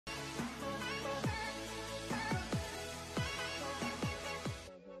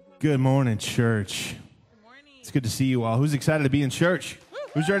Good morning, church. Good morning. It's good to see you all. Who's excited to be in church?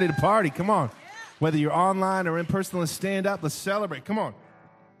 Who's ready to party? Come on. Whether you're online or in person, let's stand up. Let's celebrate. Come on.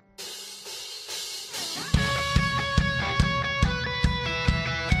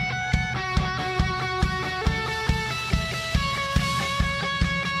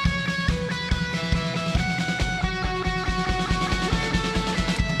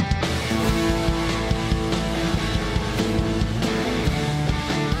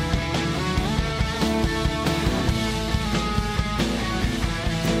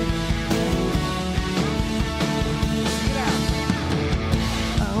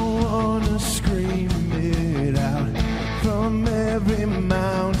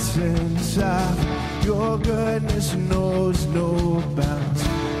 Your goodness knows no bounds.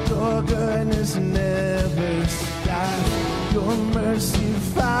 Your goodness never stops. Your mercy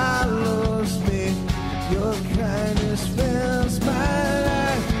follows me. Your kindness fills my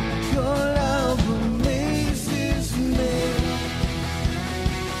life. Your love amazes me.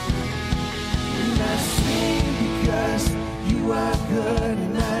 And I sing because you are good,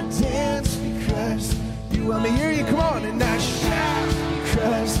 and I dance because you want me to hear you. Come on, and I shout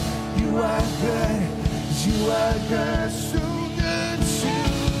because you are good. You are God, so good to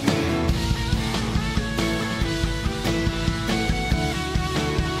me.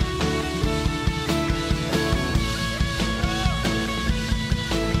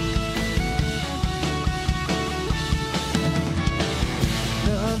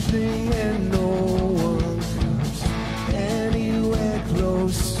 Nothing and no one comes anywhere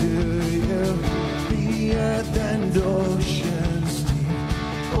close to you. The earth and oceans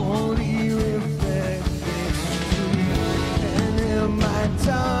deep only reflect my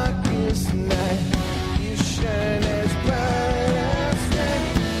darkest night, you shine as bright as day.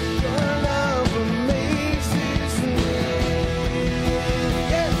 Your love amazes me.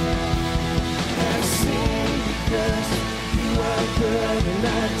 Yeah. I sing because you are good, and I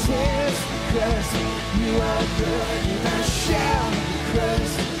dance because you are good, and I shout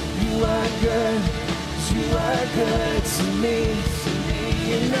because you are good. You are good to me,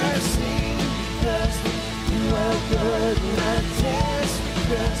 and I sing because you are good, and I dance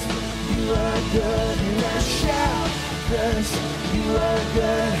because you are good, and I shout because you are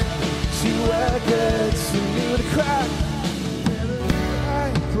good. You are good to me. With a cry,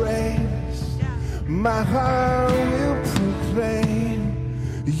 I praise, my heart will proclaim.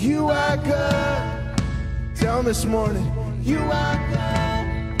 You are good. Down this morning, you are good.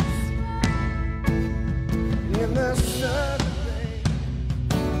 In the sun.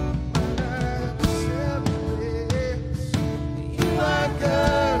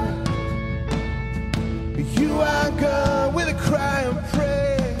 You are good. With a cry of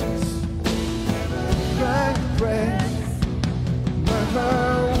praise, cry of praise, my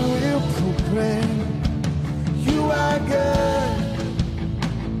heart will proclaim. You are good.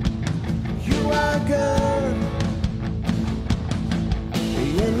 You are good.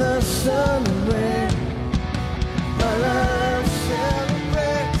 In the sun and rain, my life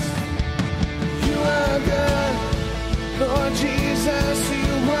celebrates. You are good, Lord Jesus.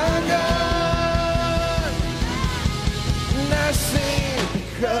 You are good. I sing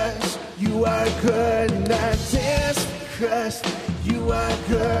because you are good, and I dance because you are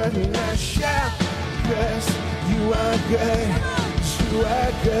good, and I shout because you are good. You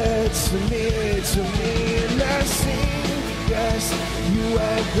are good to me, and I sing because you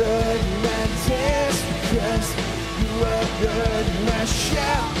are good, and I dance because you are good, and I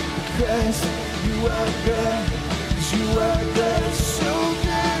shout because you are good. You are good, so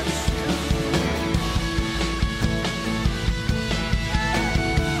good.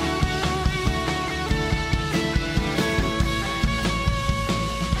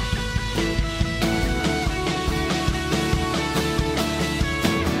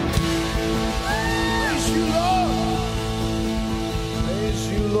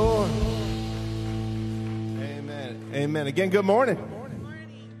 Amen. Again, good morning. Good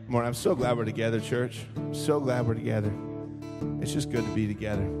morning. I'm so glad we're together, church. I'm so glad we're together. It's just good to be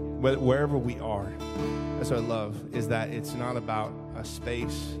together. Wherever we are. That's what I love, is that it's not about a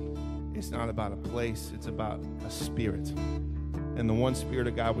space. It's not about a place. It's about a spirit. And the one Spirit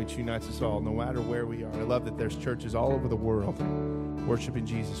of God which unites us all, no matter where we are. I love that there's churches all over the world worshiping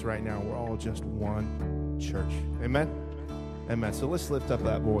Jesus right now. We're all just one church. Amen? Amen. So let's lift up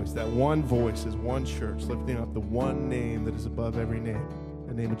that voice. That one voice is one church, lifting up the one name that is above every name.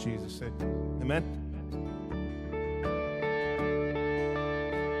 The name of Jesus. Say, amen.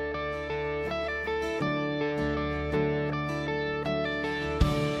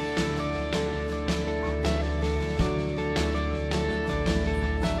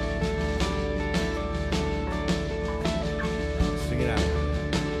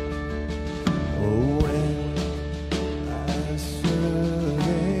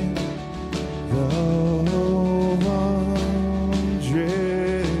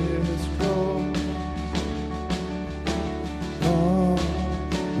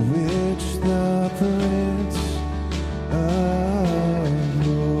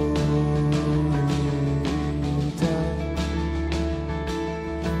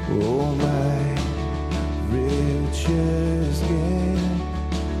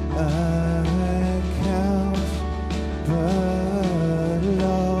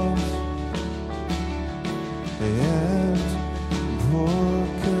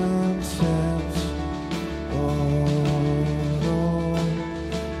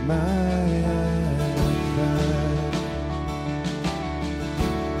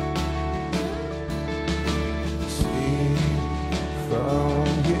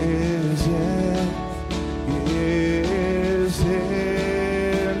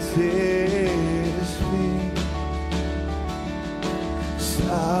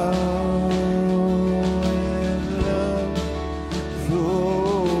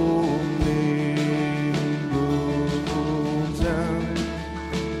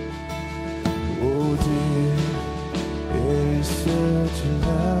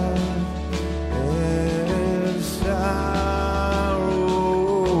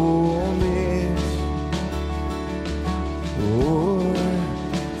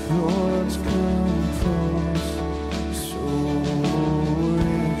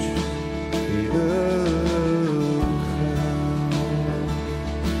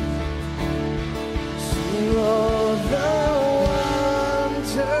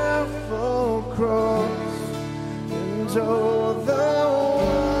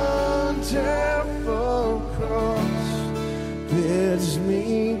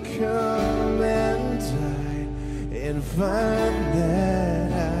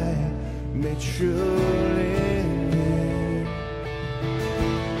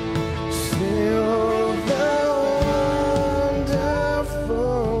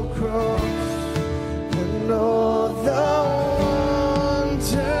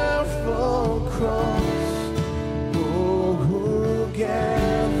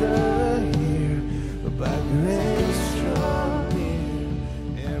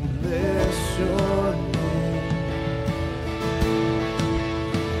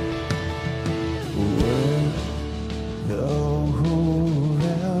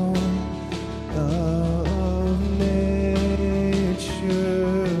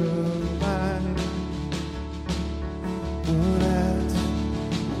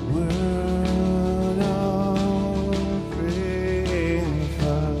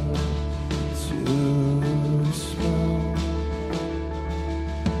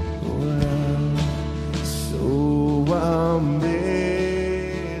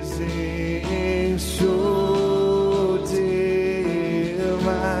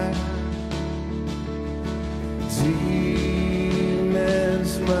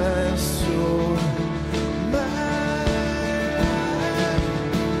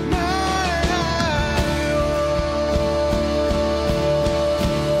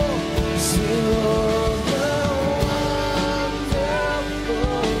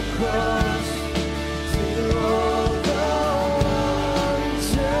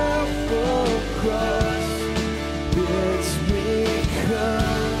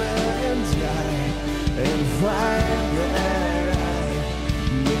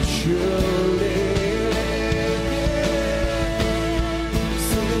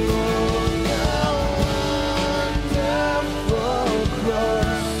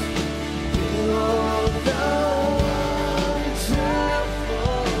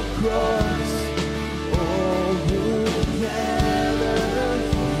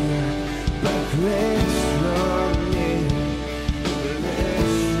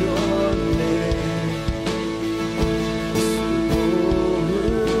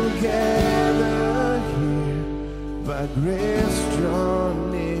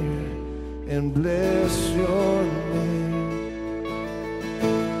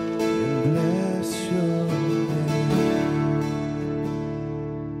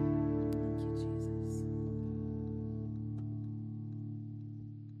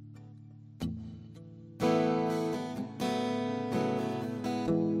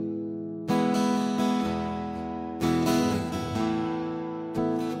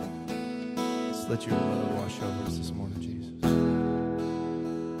 Let your blood wash over us this morning, Jesus.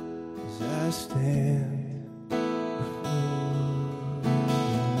 As I stand before you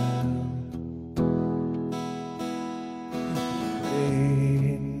now,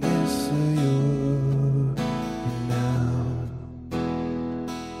 greatness of your renown,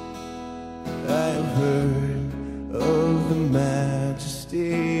 I have heard of the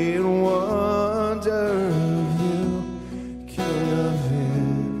majesty and wonder of you, King of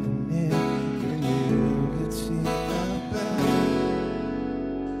heaven and humility abound.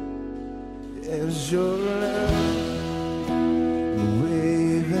 There's your love, the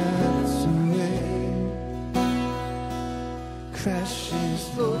way that's away, crashes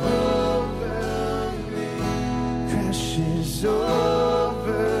over me, crashes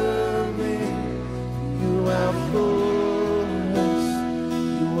over me. You are for us,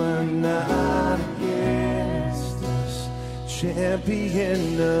 you are not against us. Champion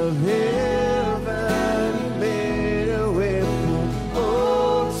of heaven, made a way for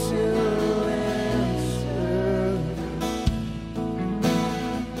all to answer.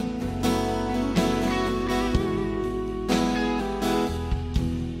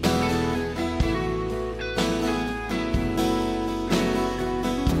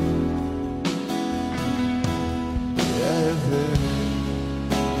 I've heard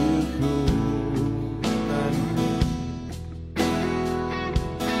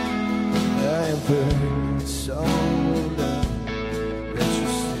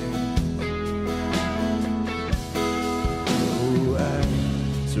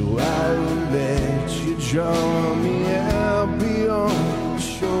So I will let you draw me out beyond the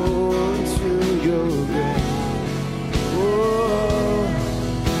shore to your grace. Oh,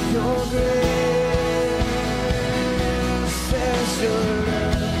 your grace as your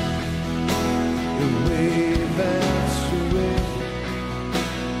love, your wave out away,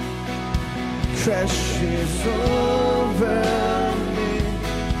 crashes over me,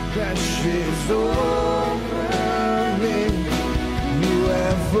 crashes over me. You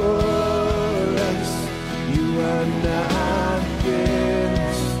are for us, you are not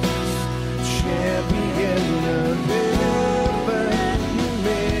against us. Champion of heaven, you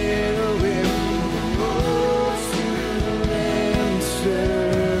made a way for us to enter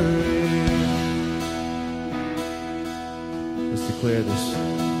in. Let's declare this.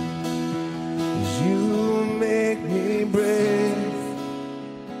 You make me brave,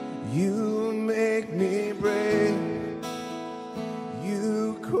 you make me brave.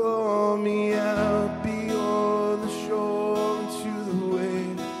 You call me out beyond the shore into the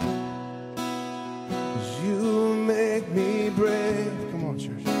wave. You make me brave. Come on,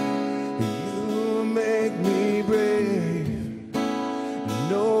 church. You make me brave.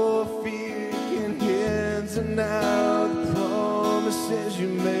 No fear can hinder now the promises you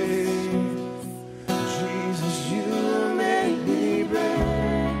made. Jesus, you make me brave.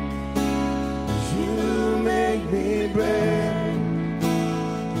 You make me brave.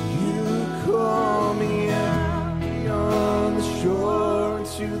 You call me out beyond the shore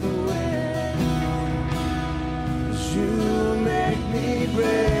into the wind. You make me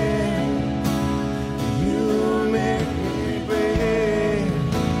brave. You make me brave.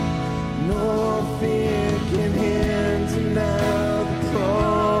 No fear can hinder now the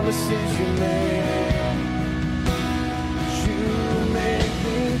promises you made. You make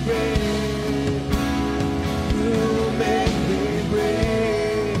me brave. You make me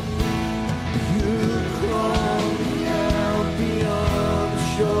brave. You call me out beyond the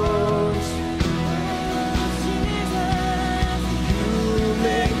shores. You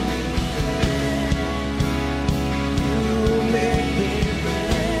make me brave. You make me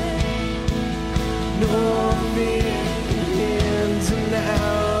brave. No fear can hinder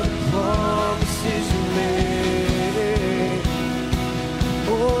now the promises you made.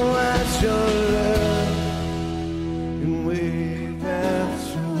 Oh, as your love and wave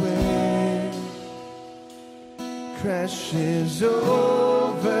after wave crashes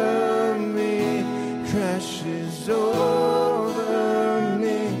over me, crashes over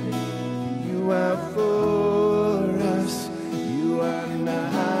me. You are for us, you are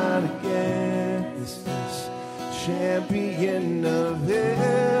not against us. Champion of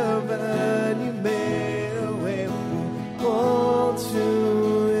heaven, you made a way for all to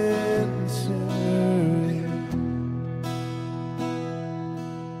enter in.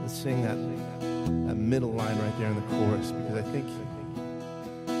 Let's sing that middle line right there in the chorus, because I think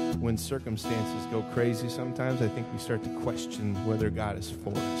when circumstances go crazy sometimes, I think we start to question whether God is for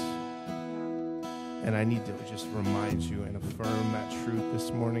us. And I need to just remind you and affirm that truth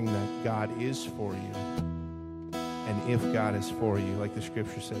this morning, that God is for you. And if God is for you, like the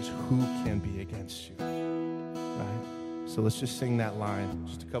scripture says, who can be against you? Right? So let's just sing that line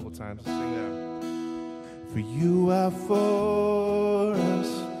just a couple times. Let's sing that. For you are for us,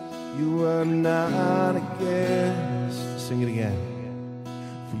 you are not against. Sing it again.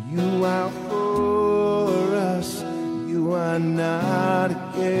 For you are for us, you are not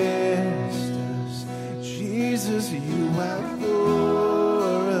against us. Jesus, you are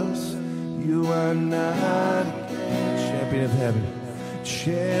for us, you are not against. Champion of heaven,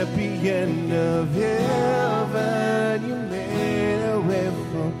 champion of heaven, you made a way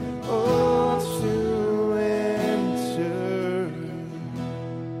for all to enter.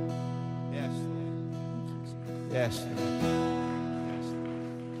 Yes, yes.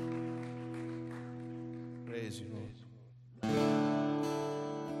 Praise you, Lord.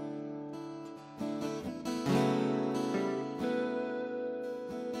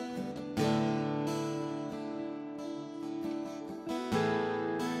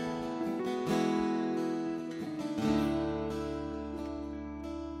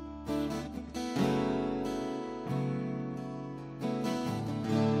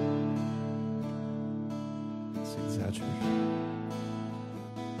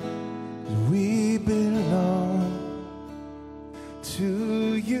 We belong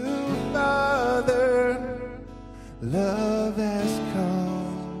to you, Father. Love has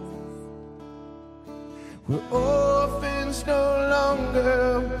come. We're orphans no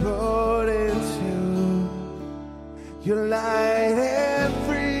longer, brought into your light and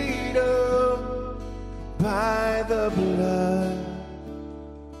freedom by the blood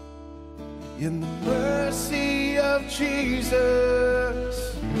in the mercy of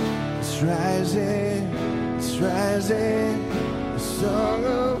Jesus. It's rising, it's rising, a song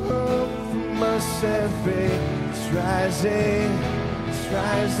of hope from us every. It's rising, it's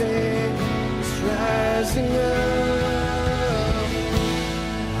rising, it's rising up.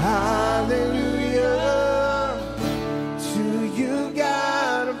 Hallelujah to you,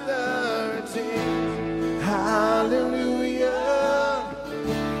 God of the redeemed. Hallelujah,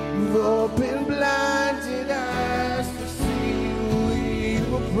 you've opened blinded eyes to see you. We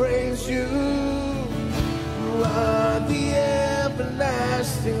will praise you. You are the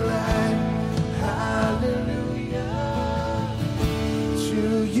everlasting light. Hallelujah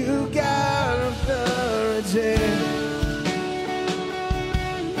to you, God of the redeemed.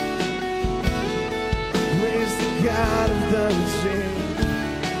 Praise the God of the redeemed.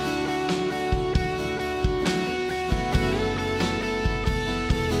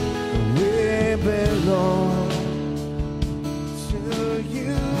 We belong to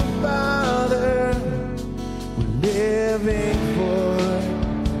you, Father. We're living for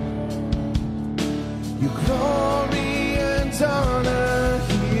your glory and honor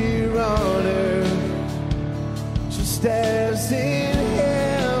here on earth, just as in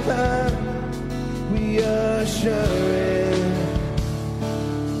heaven we usher in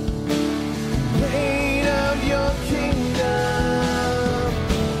the reign of your kingdom.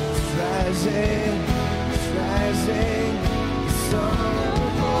 It's rising, it's rising, the song of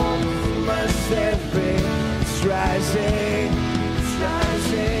hope from us every. It's rising, it's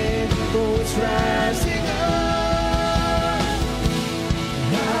rising, oh, it's rising up.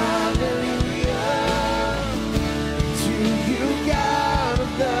 Hallelujah to you, God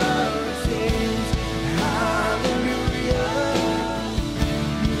of the redeemed. Hallelujah,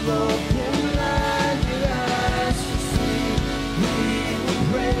 you've opened blinded eyes to see. We will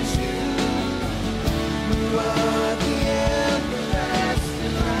praise you. You are the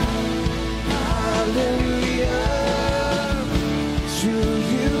everlasting light. Hallelujah to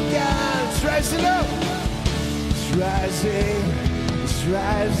you, God. It's rising up. It's rising. It's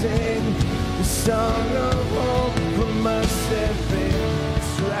rising. The song of hope from us every.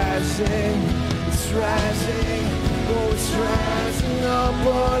 It's rising. It's rising. Oh, it's rising up.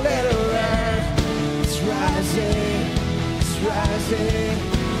 Oh, let it rise. It's rising. It's rising.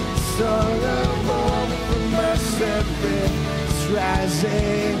 The song of hope from us every. It's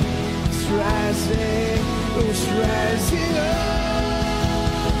rising. It's rising. Oh, it's rising up.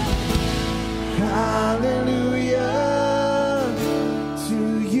 Hallelujah to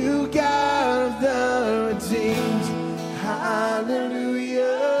you, God of the redeemed.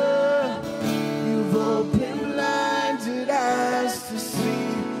 Hallelujah, you've opened blinded eyes to see.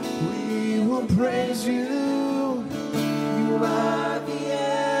 We will praise you. You are the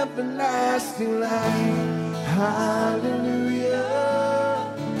everlasting light. Hallelujah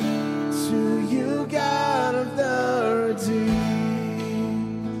to you, God of the redeemed.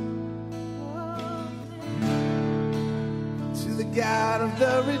 God of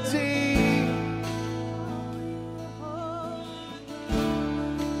the redeemed.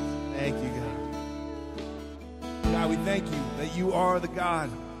 Thank you, God. God, we thank you that you are the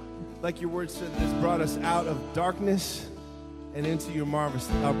God, like your word said, that has brought us out of darkness and into your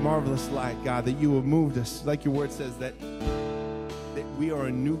marvelous light, God, that you have moved us, like your word says, that we are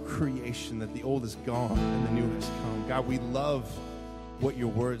a new creation, that the old is gone and the new has come. God, we love what your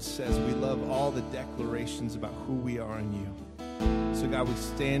word says. We love all the declarations about who we are in you. So, God, we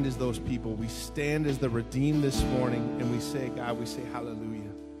stand as those people. We stand as the redeemed this morning, and we say, God, we say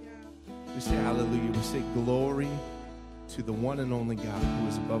hallelujah. We say hallelujah. We say glory to the one and only God who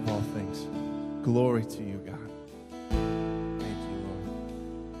is above all things. Glory to you, God. Thank you, Lord.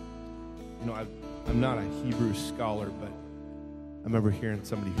 You know, I'm not a Hebrew scholar, but I remember hearing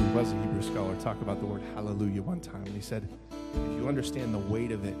somebody who was a Hebrew scholar talk about the word hallelujah one time, and he said, if you understand the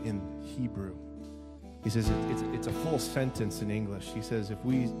weight of it in Hebrew, he says it's a full sentence in English. He says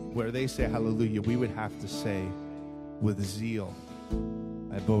where they say hallelujah, we would have to say, with zeal,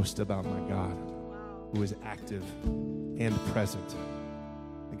 I boast about my God, who is active and present.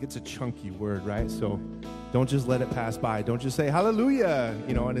 Like, it's a chunky word, right? So don't just let it pass by. Don't just say hallelujah,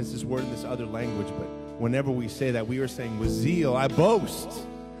 and it's this word in this other language. But whenever we say that, we are saying, with zeal, I boast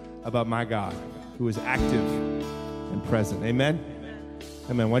about my God, who is active and present. Amen?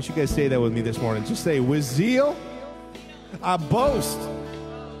 Amen. Why don't you guys say that with me this morning? Just say, with zeal, I boast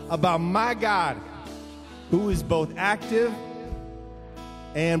about my God, who is both active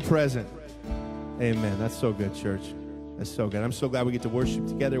and present. Amen. That's so good, church. That's so good. I'm so glad we get to worship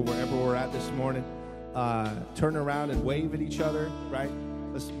together wherever we're at this morning. Turn around and wave at each other, right?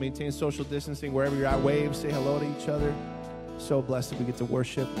 Let's maintain social distancing wherever you're at. Wave, say hello to each other. So blessed that we get to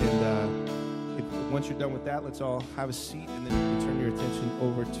worship. And once you're done with that, let's all have a seat, and then you can turn your attention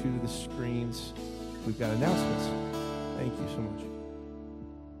over to the screens. We've got announcements. Thank you so much.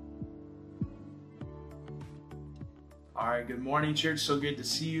 All right, good morning, church. So good to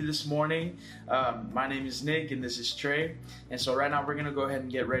see you this morning. My name is Nick, and this is Trey. And so right now we're going to go ahead and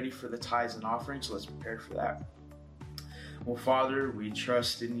get ready for the tithes and offerings. So let's prepare for that. Well, Father, we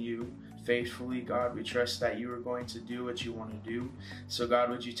trust in you faithfully, God. We trust that you are going to do what you want to do. So,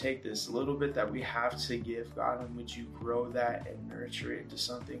 God, would you take this little bit that we have to give, God, and would you grow that and nurture it into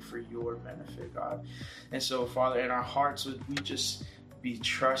something for your benefit, God? And so, Father, in our hearts, would we just be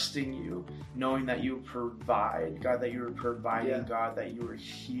trusting you, knowing that you provide, God, that you are providing, God, that you are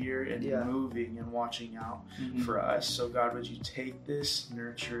here and moving and watching out for us. So, God, would you take this,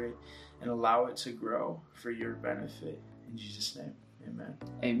 nurture it, and allow it to grow for your benefit? In Jesus' name. Amen.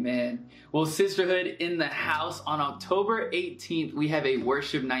 Amen. Well, Sisterhood in the house, on October 18th, we have a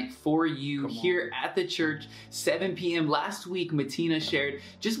worship night for you here at the church, 7 p.m. Last week, Matina shared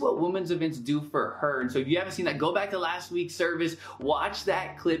just what women's events do for her. And so if you haven't seen that, go back to last week's service, watch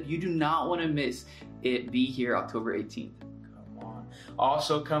that clip. You do not want to miss it. Be here October 18th.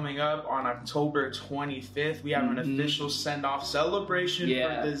 Also coming up on October 25th, we have an official send-off celebration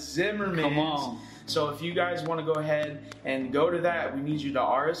for the Zimmermans. Come on. So if you guys want to go ahead and go to that, we need you to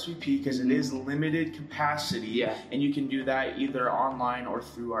RSVP because it is limited capacity. And you can do that either online or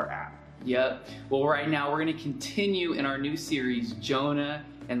through our app. Yep. Well, right now we're going to continue in our new series, Jonah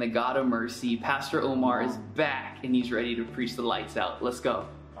and the God of Mercy. Pastor Omar is back and he's ready to preach the lights out. Let's go.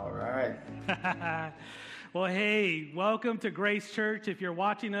 All right. Well, hey, welcome to Grace Church. If you're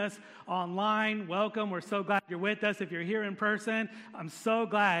watching us online, welcome. We're so glad you're with us. If you're here in person, I'm so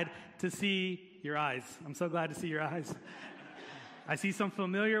glad to see your eyes. I'm so glad to see your eyes. I see some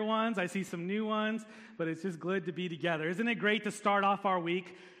familiar ones. I see some new ones, but it's just good to be together. Isn't it great to start off our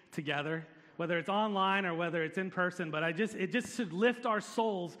week together, whether it's online or whether it's in person? But it just should lift our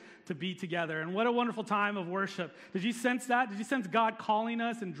souls to be together. And what a wonderful time of worship. Did you sense that? Did you sense God calling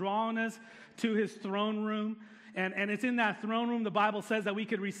us and drawing us to his throne room? And it's in that throne room, the Bible says, that we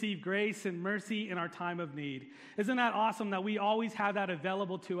could receive grace and mercy in our time of need. Isn't that awesome that we always have that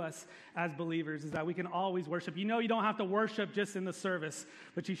available to us as believers, is that we can always worship? You know, you don't have to worship just in the service,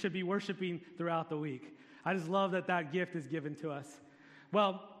 but you should be worshiping throughout the week. I just love that that gift is given to us.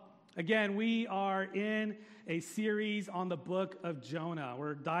 Well, again, we are in a series on the book of Jonah.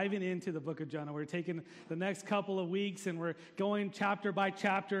 We're diving into the book of Jonah. We're taking the next couple of weeks and we're going chapter by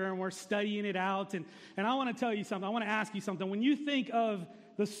chapter and we're studying it out. And I want to tell you something. I want to ask you something. When you think of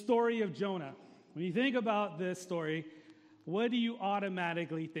the story of Jonah, when you think about this story, what do you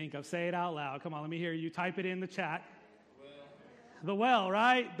automatically think of? Say it out loud. Come on, let me hear you. Type it in the chat. The well,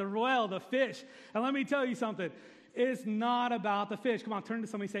 right? The well, the fish. And let me tell you something. It's not about the fish. Come on, turn to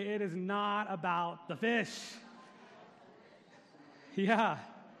somebody and say, it is not about the fish. Yeah.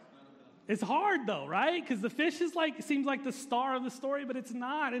 It's hard though, right? Because the fish is seems like the star of the story, but it's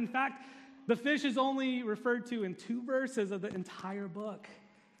not. In fact, the fish is only referred to in 2 verses of the entire book.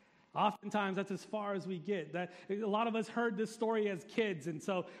 Oftentimes, that's as far as we get. That a lot of us heard this story as kids, and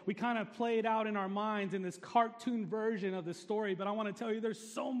so we kind of play it out in our minds in this cartoon version of the story. But I want to tell you,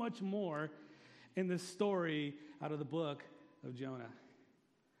 there's so much more in this story out of the book of Jonah.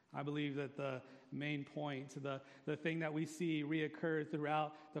 I believe that the main point, the thing that we see reoccur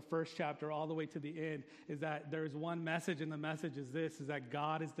throughout the first chapter all the way to the end, is that there's one message, and the message is this, is that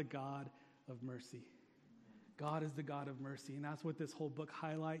God is the God of mercy. God is the God of mercy, and that's what this whole book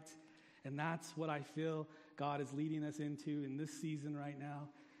highlights, and that's what I feel God is leading us into in this season right now,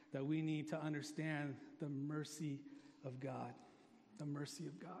 that we need to understand the mercy of God, the mercy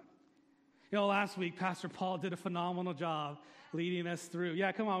of God. You know, last week, Pastor Paul did a phenomenal job leading us through.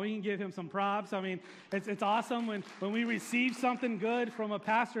 Yeah, come on, we can give him some props. I mean, it's awesome when we receive something good from a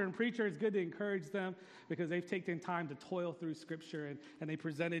pastor and preacher. It's good to encourage them because they've taken time to toil through Scripture and they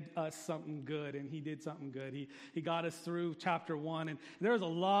presented us something good, and he did something good. He got us through chapter 1, and there's a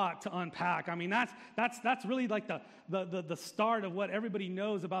lot to unpack. I mean, that's really like the start of what everybody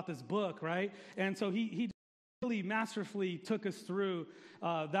knows about this book, right? And so he really masterfully took us through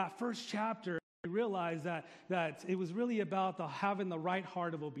that first chapter. We realized that it was really about having the right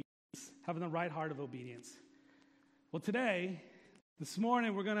heart of obedience. Well, this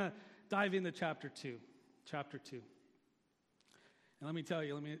morning, we're going to dive into chapter 2. And let me tell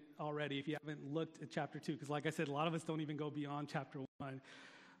you, already, if you haven't looked at chapter 2, because like I said, a lot of us don't even go beyond chapter 1.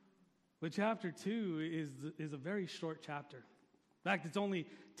 But chapter 2 is a very short chapter. In fact, it's only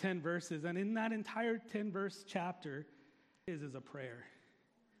 10 verses. And in that entire 10-verse chapter is a prayer.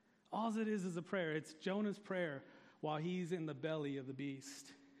 All it is a prayer. It's Jonah's prayer while he's in the belly of the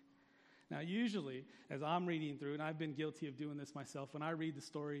beast. Now, usually, as I'm reading through, and I've been guilty of doing this myself, when I read the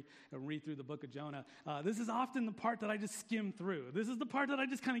story and read through the book of Jonah, this is often the part that I just skim through. This is the part that I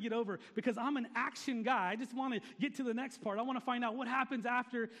just kind of get over because I'm an action guy. I just want to get to the next part. I want to find out what happens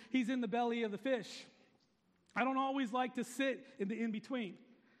after he's in the belly of the fish. I don't always like to sit in the in-between.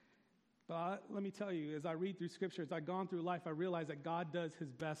 But let me tell you, as I read through Scripture, as I've gone through life, I realize that God does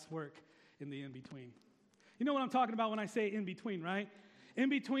his best work in the in-between. You know what I'm talking about when I say in-between, right? In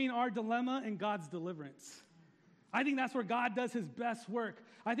between our dilemma and God's deliverance. I think that's where God does his best work.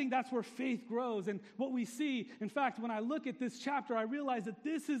 I think that's where faith grows. And what we see, in fact, when I look at this chapter, I realize that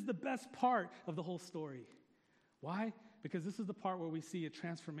this is the best part of the whole story. Why? Because this is the part where we see a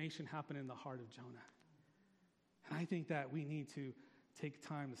transformation happen in the heart of Jonah. And I think that we need to take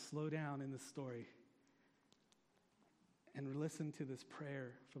time to slow down in this story and listen to this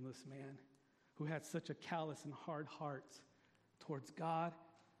prayer from this man who had such a callous and hard heart towards God,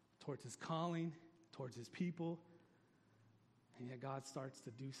 towards his calling, towards his people. And yet God starts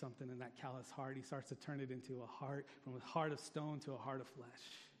to do something in that callous heart. He starts to turn it into a heart, from a heart of stone to a heart of flesh.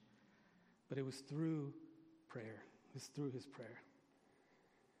 But it was through prayer. It was through his prayer.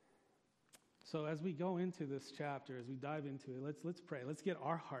 So as we go into this chapter, as we dive into it, let's pray. Let's get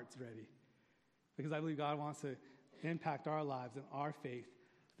our hearts ready. Because I believe God wants to impact our lives and our faith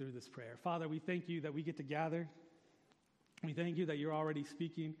through this prayer. Father, we thank you that we get to gather. We thank you that you're already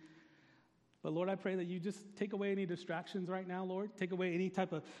speaking. But Lord, I pray that you just take away any distractions right now, Lord. Take away any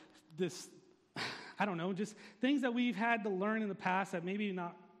type of just things that we've had to learn in the past that maybe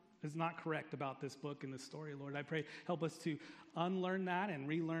is not correct about this book and this story, Lord. I pray, help us to unlearn that and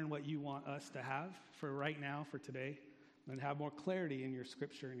relearn what you want us to have for right now, for today, and have more clarity in your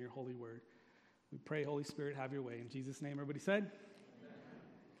scripture and your holy word. We pray, Holy Spirit, have your way. In Jesus' name, everybody said?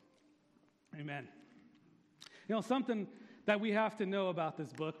 Amen. You know, something that we have to know about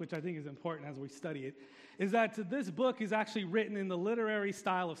this book, which I think is important as we study it, is that this book is actually written in the literary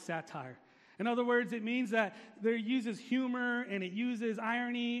style of satire. In other words, it means that it uses humor and it uses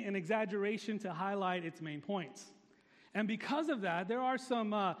irony and exaggeration to highlight its main points. And because of that, there are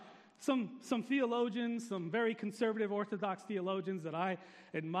some theologians, some very conservative Orthodox theologians that I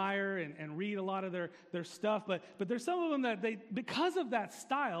admire and read a lot of their stuff. But there's some of them that because of that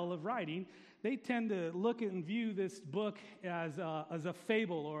style of writing, they tend to look and view this book as a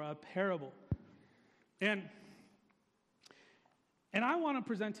fable or a parable. And I want to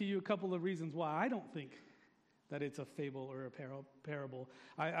present to you a couple of reasons why I don't think that it's a fable or a parable.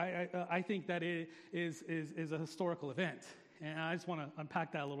 I think that it is a historical event. And I just want to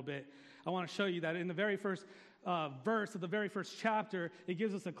unpack that a little bit. I want to show you that in the very first verse of the very first chapter, it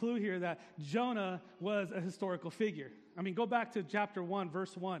gives us a clue here that Jonah was a historical figure. I mean, go back to chapter 1,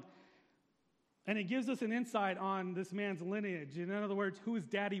 verse 1. And it gives us an insight on this man's lineage. In other words, who his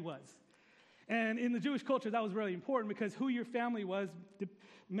daddy was. And in the Jewish culture, that was really important because who your family was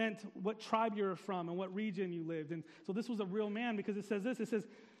meant what tribe you were from and what region you lived. And so this was a real man because it says this. It says,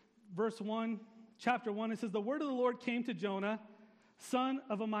 verse 1, chapter 1, it says, the word of the Lord came to Jonah, son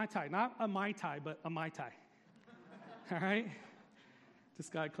of Amittai. Not Amittai, but Amittai. All right?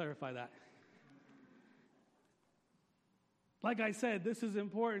 Just got to clarify that. Like I said, this is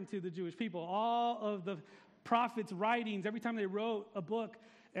important to the Jewish people. All of the prophets' writings, every time they wrote a book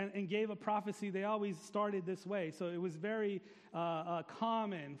and gave a prophecy, they always started this way. So it was very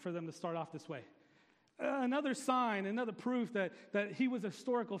common for them to start off this way. Another sign, another proof that he was a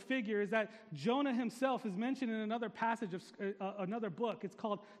historical figure is that Jonah himself is mentioned in another passage of another book. It's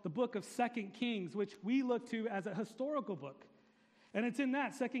called the book of 2 Kings, which we look to as a historical book. And it's in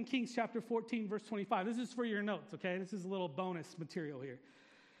that, 2 Kings chapter 14, verse 25. This is for your notes, okay? This is a little bonus material here.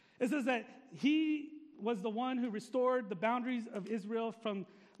 It says that he was the one who restored the boundaries of Israel from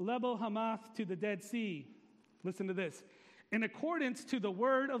Lebo Hamath to the Dead Sea. Listen to this. In accordance to the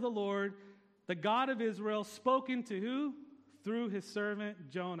word of the Lord, the God of Israel, spoken to who? Through his servant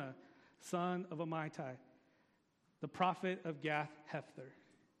Jonah, son of Amittai, the prophet of Gath-Hepher.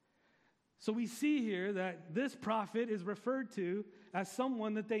 So we see here that this prophet is referred to as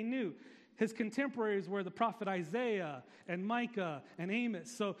someone that they knew. His contemporaries were the prophet Isaiah and Micah and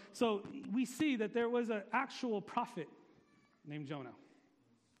Amos. So we see that there was an actual prophet named Jonah.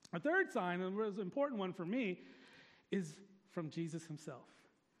 A third sign, and it was an important one for me, is from Jesus himself.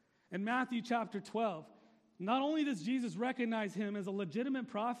 In Matthew chapter 12, not only does Jesus recognize him as a legitimate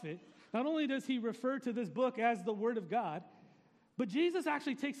prophet, not only does he refer to this book as the Word of God, but Jesus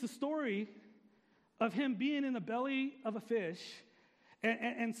actually takes the story of him being in the belly of a fish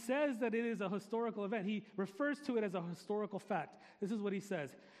and says that it is a historical event. He refers to it as a historical fact. This is what he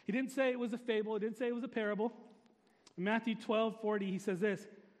says. He didn't say it was a fable. He didn't say it was a parable. In Matthew 12:40, he says this,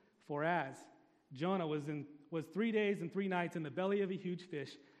 "For as Jonah was 3 days and 3 nights in the belly of a huge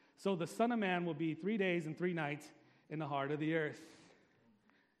fish, so the Son of Man will be 3 days and 3 nights in the heart of the earth."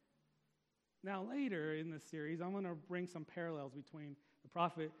 Now, later in this series, I'm going to bring some parallels between the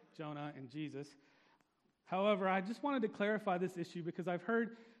prophet Jonah and Jesus. However, I just wanted to clarify this issue because I've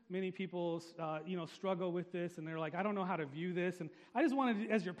heard many people, struggle with this, and they're like, I don't know how to view this. And I just wanted,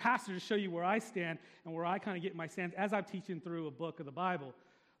 as your pastor, to show you where I stand and where I kind of get my stance as I'm teaching through a book of the Bible.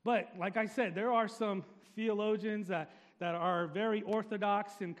 But like I said, there are some theologians that are very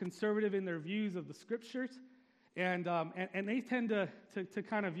orthodox and conservative in their views of the Scriptures, and they tend to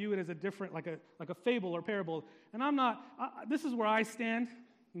kind of view it as a different, like a fable or parable. And I'm not. This is where I stand.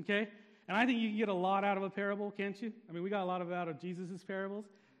 Okay. And I think you can get a lot out of a parable, can't you? I mean, we got a lot out of Jesus' parables.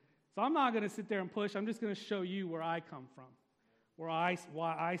 So I'm not going to sit there and push. I'm just going to show you where I come from, why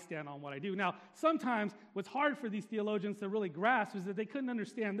I stand on what I do. Now, sometimes what's hard for these theologians to really grasp is that they couldn't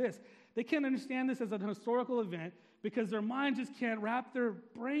understand this. They can't understand this as a historical event because their mind just can't wrap their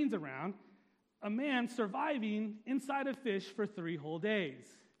brains around a man surviving inside a fish for 3 whole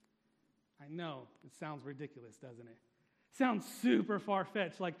days. I know, it sounds ridiculous, doesn't it? Sounds super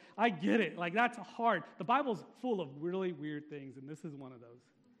far-fetched. Like, I get it. Like, that's hard. The Bible's full of really weird things, and this is one of those.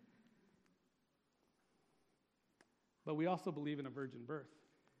 But we also believe in a virgin birth.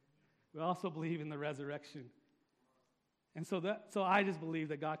 We also believe in the resurrection. And so I just believe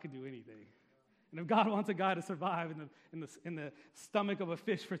that God can do anything. And if God wants a guy to survive in the stomach of a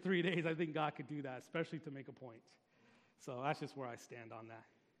fish for 3 days, I think God could do that, especially to make a point. So that's just where I stand on that.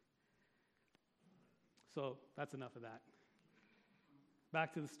 So that's enough of that.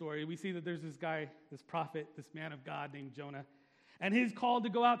 Back to the story. We see that there's this guy, this prophet, this man of God named Jonah. And he's called to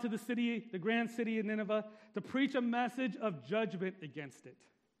go out to the city, the grand city of Nineveh, to preach a message of judgment against it.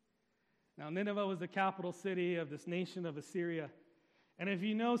 Now, Nineveh was the capital city of this nation of Assyria. And if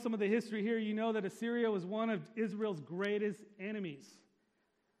you know some of the history here, you know that Assyria was one of Israel's greatest enemies.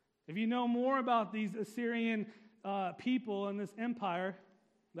 If you know more about these Assyrian people and this empire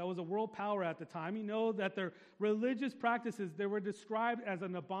that was a world power at the time, you know that their religious practices, they were described as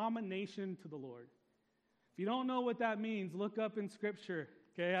an abomination to the Lord. If you don't know what that means, look up in Scripture.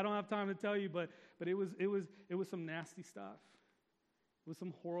 Okay, I don't have time to tell you, but it was some nasty stuff. It was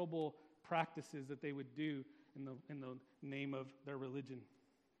some horrible practices that they would do in the name of their religion.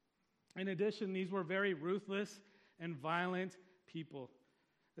 In addition, these were very ruthless and violent people.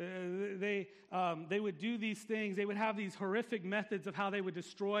 They would do these things. They would have these horrific methods of how they would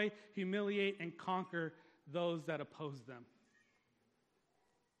destroy, humiliate, and conquer those that opposed them.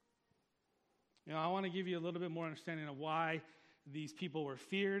 You know, I want to give you a little bit more understanding of why these people were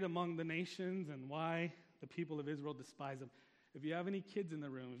feared among the nations and why the people of Israel despised them. If you have any kids in the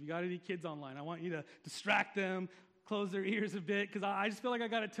room, if you got any kids online, I want you to distract them, close their ears a bit, because I just feel like I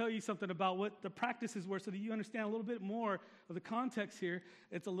got to tell you something about what the practices were so that you understand a little bit more of the context here.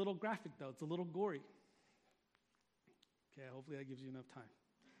 It's a little graphic, though. It's a little gory. Okay, hopefully that gives you enough time.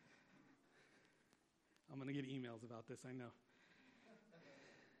 I'm going to get emails about this, I know.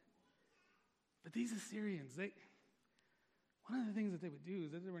 But these Assyrians, one of the things that they would do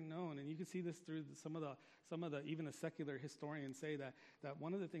is that they were known, and you can see this through some of the even the secular historians say that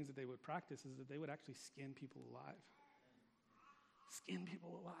one of the things that they would practice is that they would actually skin people alive. Skin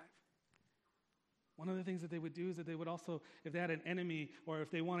people alive. One of the things that they would do is that they would also, if they had an enemy or if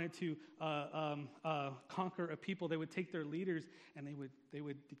they wanted to conquer a people, they would take their leaders and they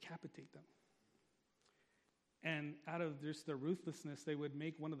would decapitate them. And out of just their ruthlessness, they would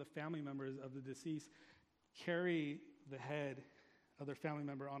make one of the family members of the deceased carry the head of their family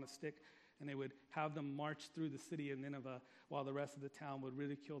member on a stick, and they would have them march through the city of Nineveh while the rest of the town would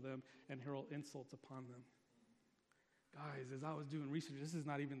ridicule them and hurl insults upon them. Guys, as I was doing research, this is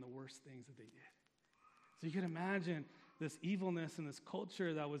not even the worst things that they did. So you can imagine this evilness and this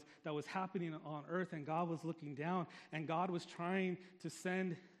culture that was happening on earth, and God was looking down, and God was trying to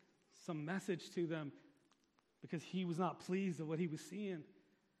send some message to them because he was not pleased with what he was seeing.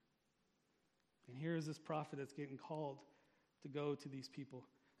 And here is this prophet that's getting called to go to these people.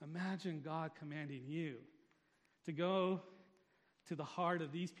 Imagine God commanding you to go to the heart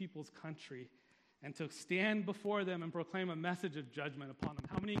of these people's country and to stand before them and proclaim a message of judgment upon them.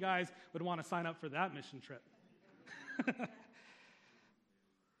 How many guys would want to sign up for that mission trip?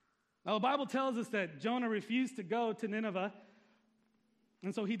 Now, the Bible tells us that Jonah refused to go to Nineveh,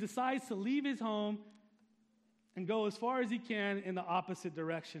 and so he decides to leave his home and go as far as he can in the opposite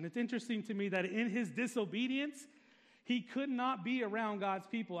direction. It's interesting to me that in his disobedience, He could not be around God's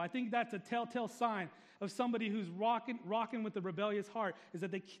people. I think that's a telltale sign of somebody who's rocking with a rebellious heart, is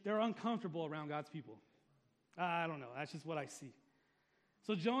that they're uncomfortable around God's people. I don't know. That's just what I see.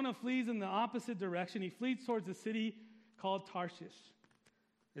 So Jonah flees in the opposite direction. He flees towards a city called Tarshish.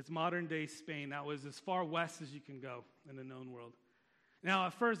 It's modern-day Spain. That was as far west as you can go in the known world. Now,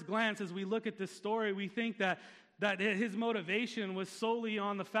 at first glance, as we look at this story, we think that his motivation was solely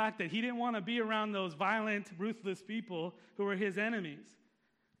on the fact that he didn't want to be around those violent, ruthless people who were his enemies.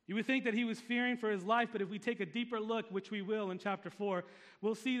 You would think that he was fearing for his life, but if we take a deeper look, which we will in chapter 4,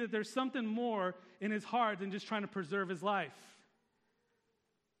 we'll see that there's something more in his heart than just trying to preserve his life.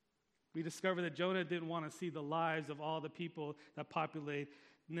 We discover that Jonah didn't want to see the lives of all the people that populate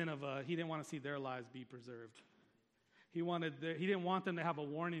Nineveh. He didn't want to see their lives be preserved. He didn't want them to have a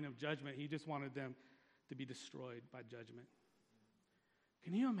warning of judgment. He just wanted them to be destroyed by judgment.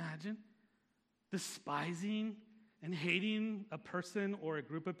 Can you imagine despising and hating a person or a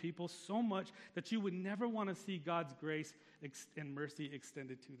group of people so much that you would never want to see God's grace and mercy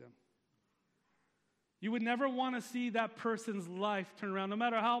extended to them? You would never want to see that person's life turn around, no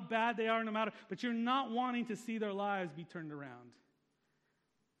matter how bad they are, but you're not wanting to see their lives be turned around.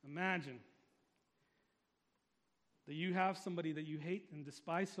 Imagine that you have somebody that you hate and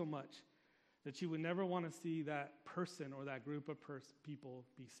despise so much that you would never want to see that person or that group of people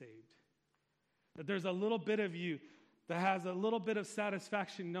be saved. That there's a little bit of you that has a little bit of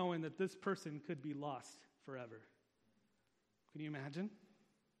satisfaction knowing that this person could be lost forever. Can you imagine?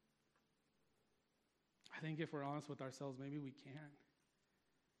 I think if we're honest with ourselves, maybe we can.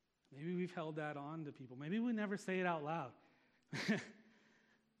 Maybe we've held that on to people. Maybe we never say it out loud.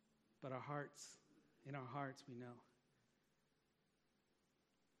 But in our hearts, we know.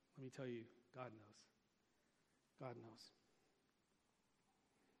 Let me tell you, God knows. God knows.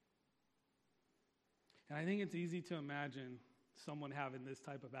 And I think it's easy to imagine someone having this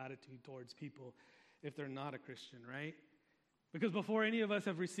type of attitude towards people if they're not a Christian, right? Because before any of us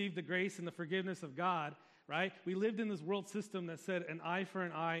have received the grace and the forgiveness of God, right, we lived in this world system that said an eye for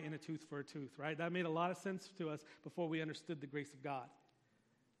an eye and a tooth for a tooth, right? That made a lot of sense to us before we understood the grace of God.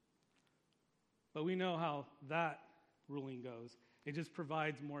 But we know how that ruling goes. It just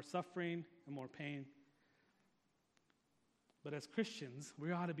provides more suffering and more pain. But as Christians,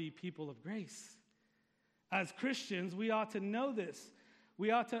 we ought to be people of grace. As Christians, we ought to know this.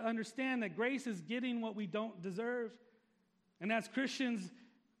 We ought to understand that grace is getting what we don't deserve. And as Christians,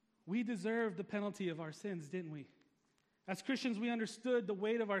 we deserve the penalty of our sins, didn't we? As Christians, we understood the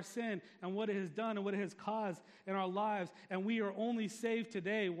weight of our sin and what it has done and what it has caused in our lives. And we are only saved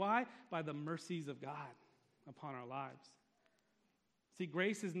today. Why? By the mercies of God upon our lives. See,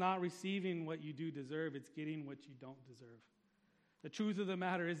 grace is not receiving what you do deserve. It's getting what you don't deserve. The truth of the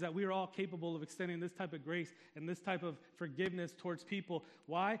matter is that we are all capable of extending this type of grace and this type of forgiveness towards people.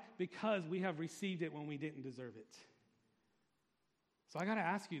 Why? Because we have received it when we didn't deserve it. So I got to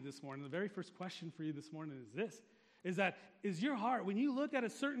ask you this morning, the very first question for you this morning is this. Is your heart, when you look at a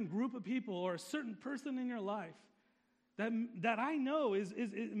certain group of people or a certain person in your life that I know is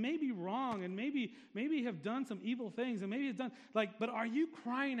it may be wrong and maybe have done some evil things and maybe have done, but are you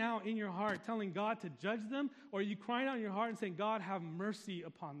crying out in your heart telling God to judge them? Or are you crying out in your heart and saying, God, have mercy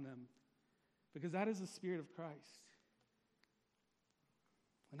upon them? Because that is the Spirit of Christ.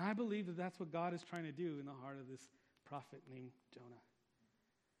 And I believe that that's what God is trying to do in the heart of this prophet named Jonah.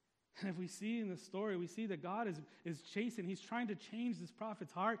 And if we see in the story, we see that God is chasing. He's trying to change this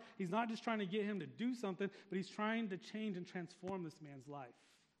prophet's heart. He's not just trying to get him to do something, but he's trying to change and transform this man's life.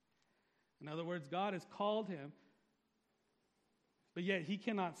 In other words, God has called him, but yet he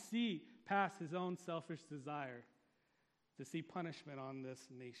cannot see past his own selfish desire to see punishment on this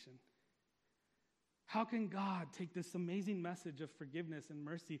nation. How can God take this amazing message of forgiveness and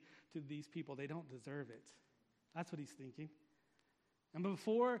mercy to these people? They don't deserve it. That's what he's thinking. And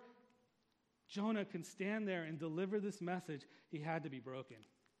before Jonah can stand there and deliver this message, he had to be broken.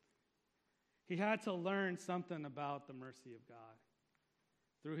 He had to learn something about the mercy of God.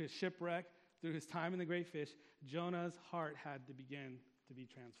 Through his shipwreck, through his time in the great fish, Jonah's heart had to begin to be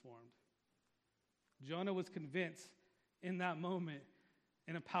transformed. Jonah was convinced in that moment,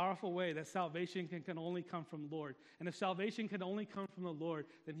 in a powerful way, that salvation can only come from the Lord. And if salvation can only come from the Lord,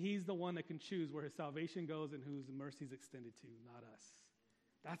 then he's the one that can choose where his salvation goes and whose mercy is extended to, not us.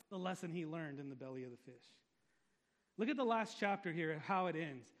 That's the lesson he learned in the belly of the fish. Look at the last chapter here, how it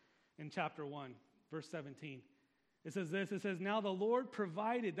ends in chapter 1, verse 17. It says this, it says, now the Lord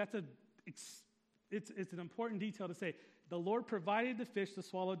provided, it's an important detail to say, the Lord provided the fish to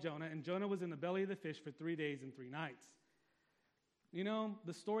swallow Jonah, and Jonah was in the belly of the fish for 3 days and 3 nights. You know,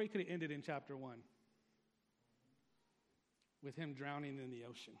 the story could have ended in chapter 1. with him drowning in the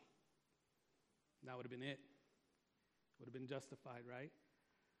ocean. That would have been it. Would have been justified, right?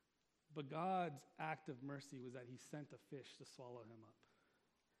 But God's act of mercy was that he sent a fish to swallow him up.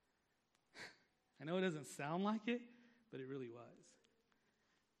 I know it doesn't sound like it, but it really was.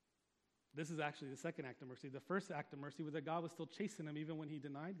 This is actually the second act of mercy. The first act of mercy was that God was still chasing him even when he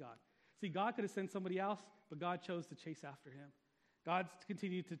denied God. See, God could have sent somebody else, but God chose to chase after him. God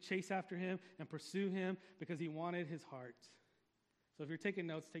continued to chase after him and pursue him because he wanted his heart. So if you're taking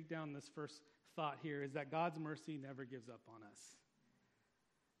notes, take down this first thought here, is that God's mercy never gives up on us.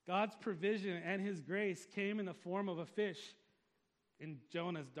 God's provision and his grace came in the form of a fish in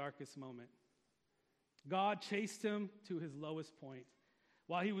Jonah's darkest moment. God chased him to his lowest point.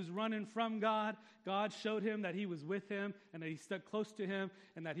 While he was running from God, God showed him that he was with him and that he stuck close to him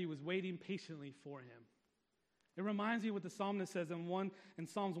and that he was waiting patiently for him. It reminds me what the psalmist says in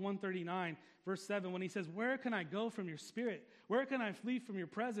Psalms 139, verse 7, when he says, "Where can I go from your spirit? Where can I flee from your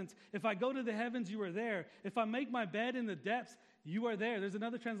presence? If I go to the heavens, you are there. If I make my bed in the depths, you are there." There's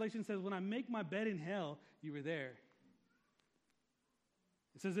another translation that says, "When I make my bed in hell, you are there."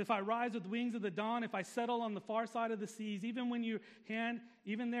 It says, "If I rise with wings of the dawn, if I settle on the far side of the seas, even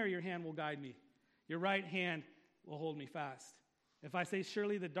there your hand will guide me. Your right hand will hold me fast. If I say,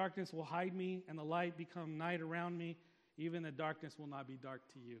 surely the darkness will hide me and the light become night around me, even the darkness will not be dark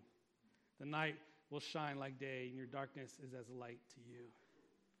to you. The night will shine like day and your darkness is as light to you."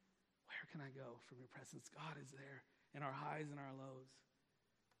 Where can I go from your presence? God is there in our highs and our lows.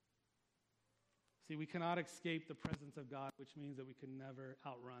 See, we cannot escape the presence of God, which means that we can never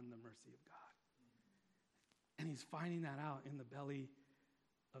outrun the mercy of God. And he's finding that out in the belly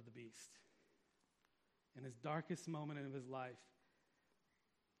of the beast. In his darkest moment of his life,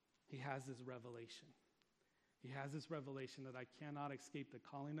 he has this revelation. He has this revelation that I cannot escape the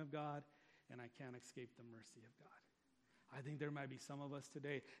calling of God and I can't escape the mercy of God. I think there might be some of us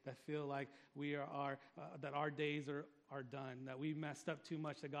today that feel like that our days are done, that we messed up too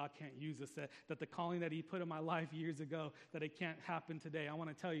much, that God can't use us, that the calling that he put in my life years ago, that it can't happen today. I want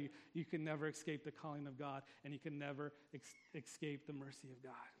to tell you, you can never escape the calling of God, and you can never escape the mercy of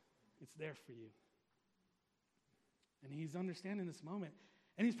God. It's there for you. And he's understanding this moment.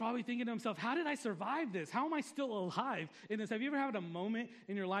 And he's probably thinking to himself, how did I survive this? How am I still alive in this? Have you ever had a moment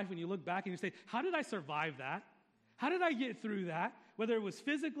in your life when you look back and you say, how did I survive that? How did I get through that? Whether it was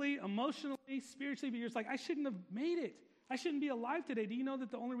physically, emotionally, spiritually, but you're just like, I shouldn't have made it. I shouldn't be alive today. Do you know that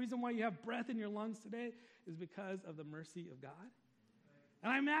the only reason why you have breath in your lungs today is because of the mercy of God?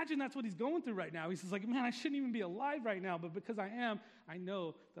 And I imagine that's what he's going through right now. He's just like, man, I shouldn't even be alive right now, but because I am, I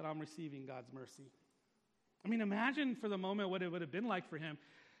know that I'm receiving God's mercy. I mean, imagine for the moment what it would have been like for him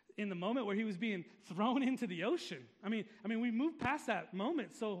in the moment where he was being thrown into the ocean. I mean, we moved past that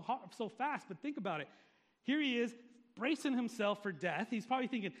moment so fast, but think about it. Here he is, bracing himself for death. He's probably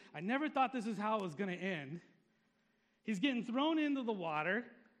thinking, I never thought this is how it was going to end. He's getting thrown into the water.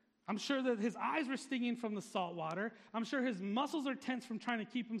 I'm sure that his eyes were stinging from the salt water. I'm sure his muscles are tense from trying to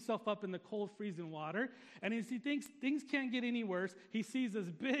keep himself up in the cold, freezing water. And as he thinks things can't get any worse, he sees this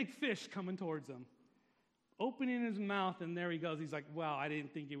big fish coming towards him, opening his mouth, and there he goes. He's like, wow, I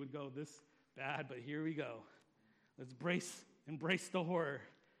didn't think it would go this bad, but here we go. Let's embrace the horror.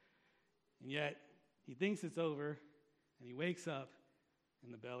 And yet, he thinks it's over, and he wakes up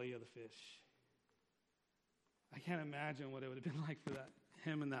in the belly of the fish. I can't imagine what it would have been like for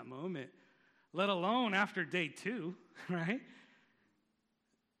him in that moment, let alone after day 2, right?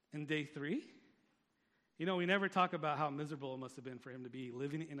 And day 3. You know, we never talk about how miserable it must have been for him to be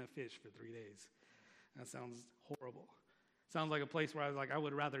living in a fish for 3 days. That sounds horrible. Sounds like a place where I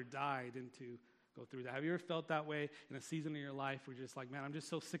would rather die than to go through that. Have you ever felt that way in a season of your life where you're just like, man, I'm just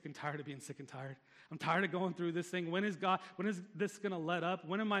so sick and tired of being sick and tired. I'm tired of going through this thing. When is this going to let up?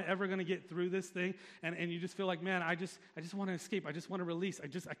 When am I ever going to get through this thing? And you just feel like, man, I just want to escape. I just want to release.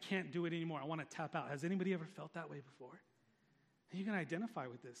 I can't do it anymore. I want to tap out. Has anybody ever felt that way before? And you can identify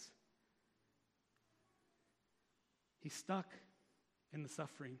with this. He's stuck in the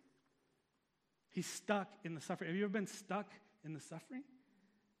suffering. He's stuck in the suffering. Have you ever been stuck in the suffering?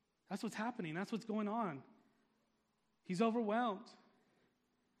 That's what's happening. That's what's going on. He's overwhelmed.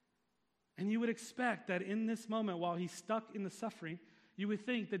 And you would expect that in this moment, while he's stuck in the suffering, you would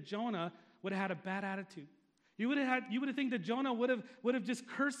think that Jonah would have had a bad attitude. You would have think that Jonah would have just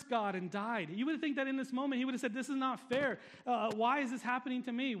cursed God and died. You would think that in this moment he would have said, this is not fair. Why is this happening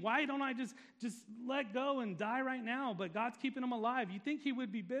to me? Why don't I just let go and die right now? But God's keeping him alive. You think he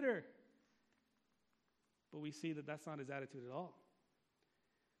would be bitter. But we see that that's not his attitude at all.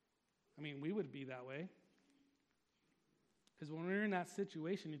 I mean, we would be that way. Because when we're in that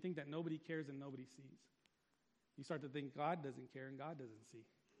situation, you think that nobody cares and nobody sees. You start to think God doesn't care and God doesn't see.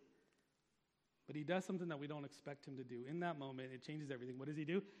 But he does something that we don't expect him to do. In that moment, it changes everything. What does he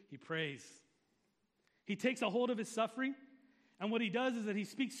do? He prays. He takes a hold of his suffering, and what he does is that he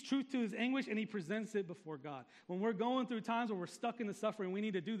speaks truth to his anguish, and he presents it before God. When we're going through times where we're stuck in the suffering, we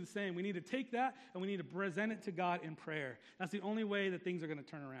need to do the same. We need to take that, and we need to present it to God in prayer. That's the only way that things are going to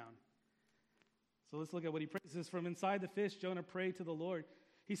turn around. So let's look at what he prays. This is from inside the fish, Jonah prayed to the Lord.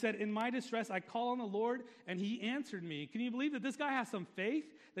 He said, in my distress, I call on the Lord, and he answered me. Can you believe that this guy has some faith?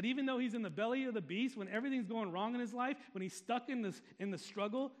 That even though he's in the belly of the beast, when everything's going wrong in his life, when he's stuck in the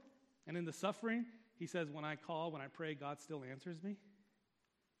struggle and in the suffering, he says, when I call, when I pray, God still answers me?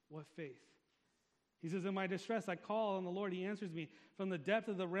 What faith? He says, in my distress, I call on the Lord. He answers me. From the depth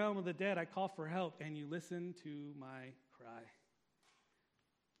of the realm of the dead, I call for help, and you listen to my cry.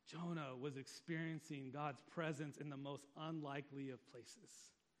 Jonah was experiencing God's presence in the most unlikely of places.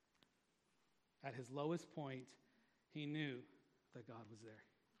 At his lowest point, he knew that God was there.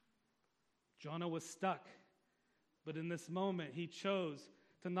 Jonah was stuck, but in this moment, he chose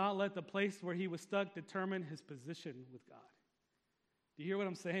to not let the place where he was stuck determine his position with God. Do you hear what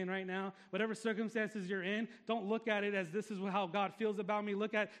I'm saying right now? Whatever circumstances you're in, don't look at it as this is how God feels about me.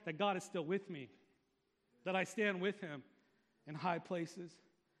 Look at that God is still with me, that I stand with him in high places.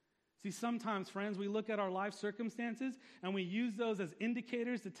 See, sometimes, friends, we look at our life circumstances and we use those as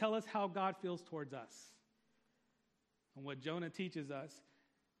indicators to tell us how God feels towards us. And what Jonah teaches us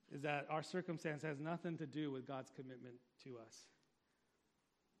is that our circumstance has nothing to do with God's commitment to us.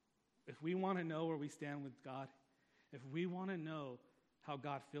 If we want to know where we stand with God, if we want to know how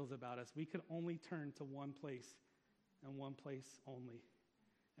God feels about us, we can only turn to one place and one place only.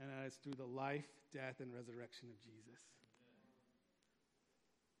 And that is through the life, death, and resurrection of Jesus.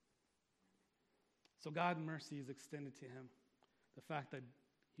 So God's mercy is extended to him. The fact that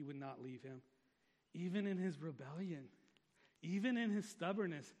he would not leave him. Even in his rebellion, even in his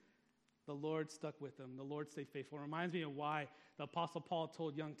stubbornness, the Lord stuck with him. The Lord stayed faithful. It reminds me of why the Apostle Paul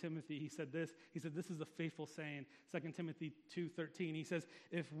told young Timothy, he said this is a faithful saying, 2 Timothy 2:13. He says,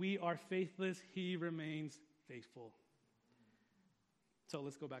 if we are faithless, he remains faithful. So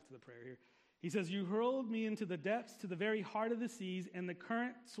let's go back to the prayer here. He says, you hurled me into the depths, to the very heart of the seas, and the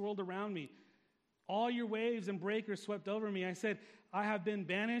current swirled around me. All your waves and breakers swept over me. I said, I have been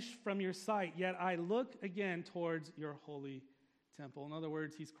banished from your sight, yet I look again towards your holy temple. In other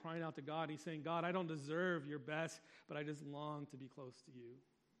words, he's crying out to God. He's saying, God, I don't deserve your best, but I just long to be close to you.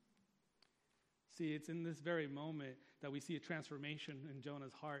 See, it's in this very moment that we see a transformation in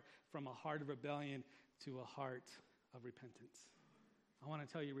Jonah's heart from a heart of rebellion to a heart of repentance. I want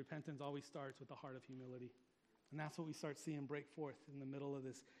to tell you, repentance always starts with a heart of humility. And that's what we start seeing break forth in the middle of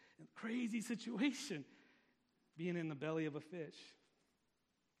this crazy situation, being in the belly of a fish.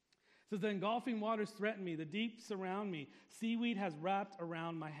 It says, the engulfing waters threaten me, the deep surround me, seaweed has wrapped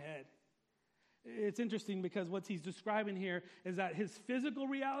around my head. It's interesting because what he's describing here is that his physical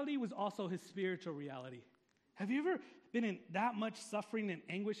reality was also his spiritual reality. Have you ever been in that much suffering and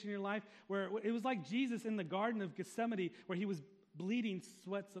anguish in your life where it was like Jesus in the Garden of Gethsemane where he was bleeding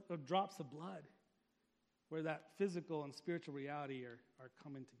sweats of drops of blood? Where that physical and spiritual reality are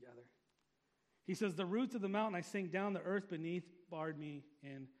coming together. He says, the roots of the mountain I sank down, the earth beneath barred me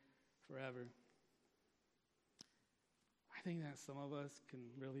in forever. I think that some of us can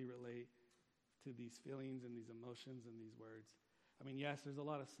really relate to these feelings and these emotions and these words. I mean, yes, there's a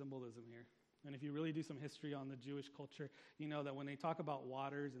lot of symbolism here. And if you really do some history on the Jewish culture, you know that when they talk about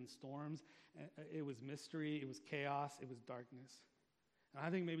waters and storms, it was mystery, it was chaos, it was darkness. And I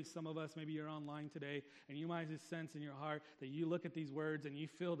think maybe some of us, maybe you're online today, and you might just sense in your heart that you look at these words and you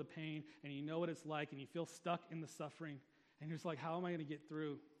feel the pain and you know what it's like and you feel stuck in the suffering. And you're just like, how am I going to get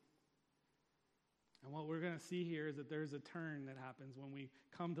through? And what we're going to see here is that there's a turn that happens when we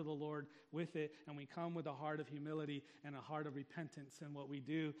come to the Lord with it, and we come with a heart of humility and a heart of repentance. And what we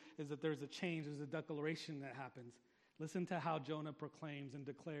do is that there's a change, there's a declaration that happens. Listen to how Jonah proclaims and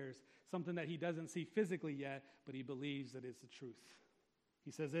declares something that he doesn't see physically yet, but he believes that it's the truth. He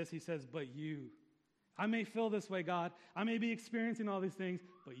says this, he says, but you. I may feel this way, God. I may be experiencing all these things,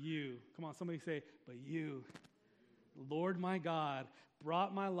 but you. Come on, somebody say, but you. Lord my God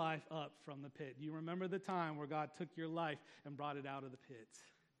brought my life up from the pit. Do you remember the time where God took your life and brought it out of the pit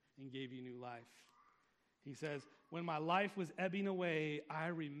and gave you new life? He says, when my life was ebbing away, I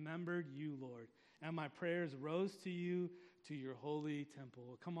remembered you, Lord, and my prayers rose to you, to your holy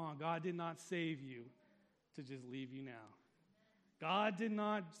temple. Come on, God did not save you to just leave you now. God did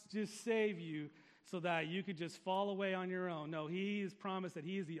not just save you so that you could just fall away on your own. No, he has promised that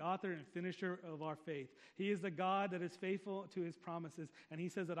he is the author and finisher of our faith. He is the God that is faithful to his promises, and he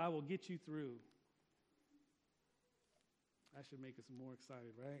says that I will get you through. That should make us more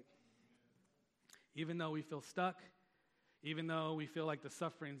excited, right? Even though we feel stuck, even though we feel like the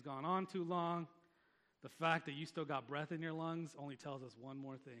suffering's gone on too long, the fact that you still got breath in your lungs only tells us one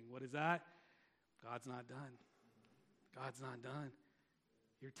more thing. What is that? God's not done. God's not done.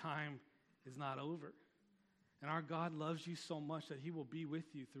 Your time is not over. And our God loves you so much that he will be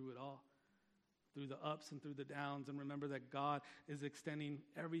with you through it all, through the ups and through the downs. And remember that God is extending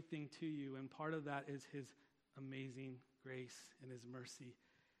everything to you, and part of that is his amazing grace and his mercy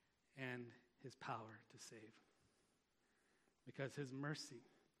and his power to save. Because his mercy,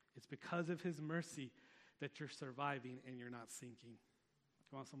 it's because of his mercy that you're surviving and you're not sinking.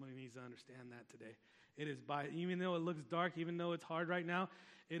 Come on, somebody needs to understand that today. It is by, even though it looks dark, even though it's hard right now,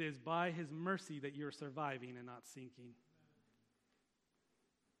 it is by his mercy that you're surviving and not sinking.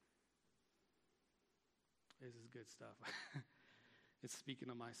 This is good stuff. It's speaking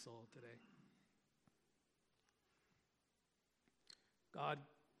to my soul today. God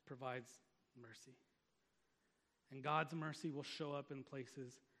provides mercy. And God's mercy will show up in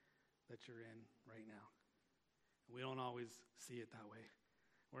places that you're in right now. We don't always see it that way.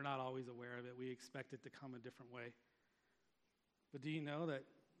 We're not always aware of it. We expect it to come a different way. But do you know that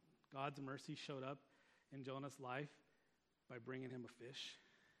God's mercy showed up in Jonah's life by bringing him a fish,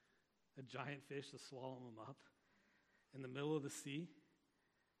 a giant fish to swallow him up in the middle of the sea?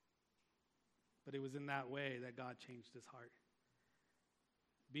 But it was in that way that God changed his heart.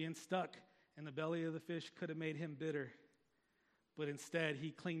 Being stuck in the belly of the fish could have made him bitter. But instead,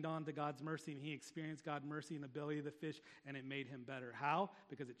 he clinged on to God's mercy, and he experienced God's mercy in the belly of the fish, and it made him better. How?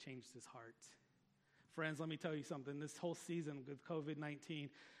 Because it changed his heart. Friends, let me tell you something. This whole season with COVID-19,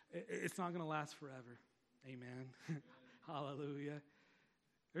 it's not going to last forever. Amen. Hallelujah.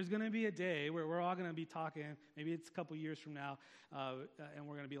 There's going to be a day where we're all going to be talking, maybe it's a couple years from now, and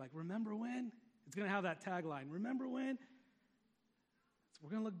we're going to be like, remember when? It's going to have that tagline, remember when? So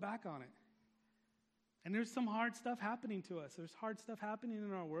we're going to look back on it. And there's some hard stuff happening to us. There's hard stuff happening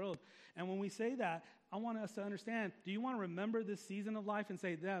in our world. And when we say that, I want us to understand, do you want to remember this season of life and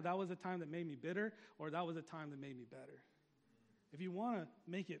say, yeah, that was a time that made me bitter, or that was a time that made me better? If you want to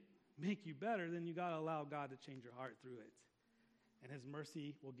make you better, then you got to allow God to change your heart through it. And his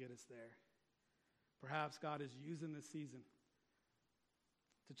mercy will get us there. Perhaps God is using this season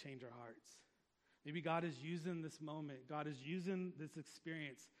to change our hearts. Maybe God is using this moment. God is using this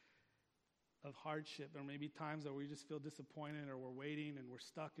experience of hardship, or maybe times that we just feel disappointed, or we're waiting and we're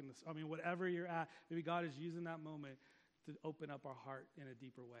stuck in this. I mean, whatever you're at, maybe God is using that moment to open up our heart in a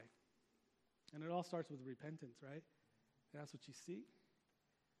deeper way. And it all starts with repentance, right? That's what you see.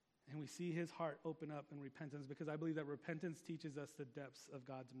 And we see his heart open up in repentance, because I believe that repentance teaches us the depths of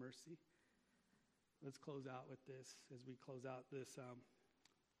God's mercy. Let's close out with this as we close out this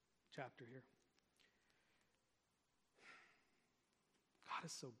chapter here. God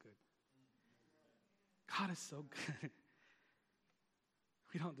is so good. God is so good.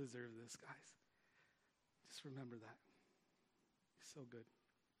 We don't deserve this, guys. Just remember that. He's so good.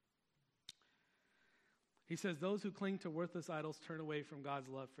 He says, those who cling to worthless idols turn away from God's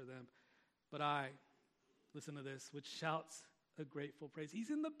love for them. But I, listen to this, which shouts a grateful praise. He's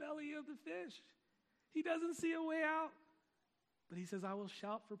in the belly of the fish. He doesn't see a way out. But he says, I will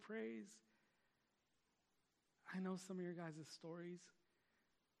shout for praise. I know some of your guys' stories.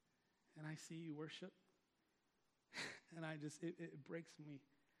 And I see you worship. And it breaks me.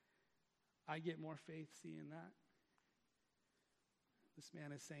 I get more faith seeing that. This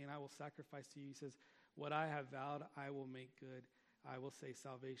man is saying, I will sacrifice to you. He says, what I have vowed, I will make good. I will say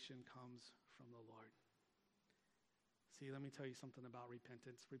salvation comes from the Lord. See, let me tell you something about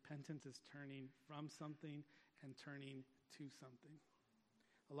repentance. Repentance is turning from something and turning to something.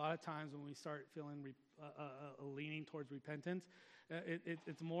 A lot of times when we start feeling leaning towards repentance,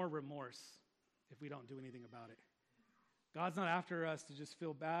 it's more remorse if we don't do anything about it. God's not after us to just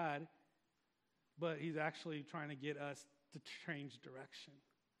feel bad, but he's actually trying to get us to change direction.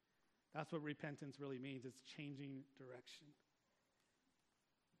 That's what repentance really means. It's changing direction.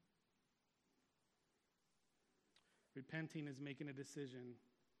 Repenting is making a decision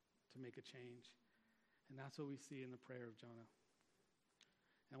to make a change. And that's what we see in the prayer of Jonah.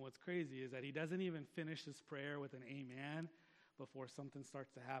 And what's crazy is that he doesn't even finish his prayer with an amen before something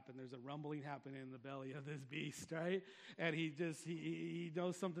starts to happen. There's a rumbling happening in the belly of this beast, right? And he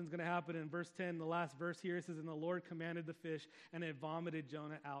knows something's going to happen. In verse 10, the last verse here, it says, and the Lord commanded the fish, and it vomited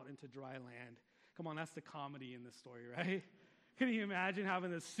Jonah out into dry land. Come on, that's the comedy in this story, right? Can you imagine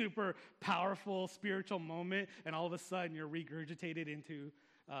having this super powerful spiritual moment, and all of a sudden you're regurgitated into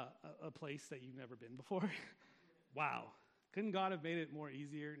a place that you've never been before? Wow. Couldn't God have made it more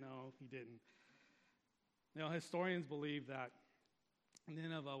easier? No, he didn't. Historians believe that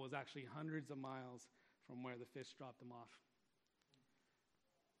Nineveh was actually hundreds of miles from where the fish dropped him off.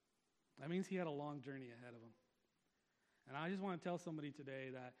 That means he had a long journey ahead of him. And I just want to tell somebody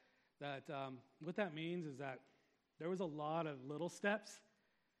today that what that means is that there was a lot of little steps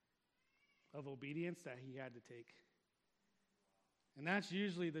of obedience that he had to take. And that's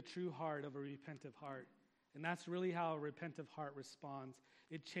usually the true heart of a repentant heart. And that's really how a repentant heart responds.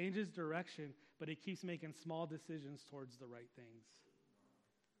 It changes direction, but it keeps making small decisions towards the right things.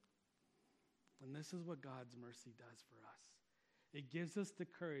 And this is what God's mercy does for us. It gives us the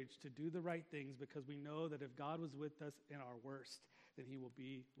courage to do the right things because we know that if God was with us in our worst, then he will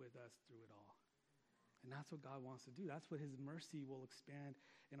be with us through it all. And that's what God wants to do. That's what his mercy will expand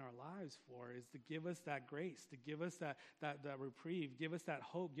in our lives for, is to give us that grace, to give us that reprieve, give us that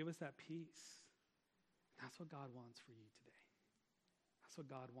hope, give us that peace. That's what God wants for you today. That's what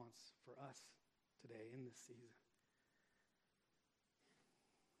God wants for us today in this season.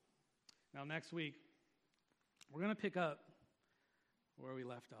 Now, next week, we're going to pick up where we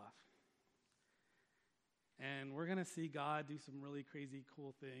left off. And we're going to see God do some really crazy,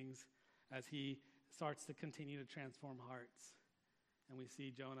 cool things as he starts to continue to transform hearts. And we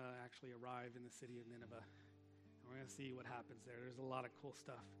see Jonah actually arrive in the city of Nineveh. And we're going to see what happens there. There's a lot of cool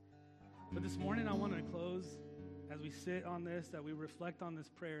stuff. But this morning, I want to close as we sit on this, that we reflect on this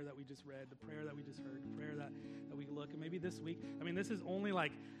prayer that we just read, the prayer that we just heard, the prayer that we look. And maybe this week, this is only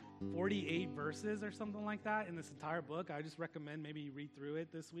like 48 verses or something like that in this entire book. I just recommend maybe you read through it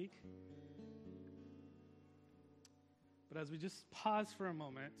this week. But as we just pause for a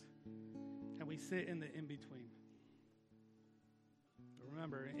moment and we sit in the in-between.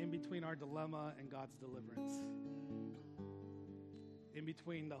 Remember, in between our dilemma and God's deliverance. In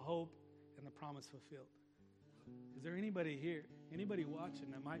between the hope and the promise fulfilled. Is there anybody here, anybody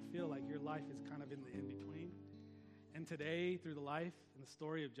watching that might feel like your life is kind of in the in-between? And today, through the life and the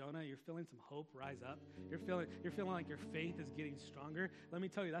story of Jonah, you're feeling some hope rise up. You're feeling like your faith is getting stronger. Let me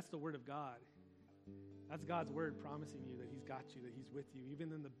tell you, that's the word of God. That's God's word promising you that he's got you, that he's with you.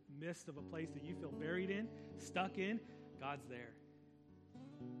 Even in the midst of a place that you feel buried in, stuck in, God's there.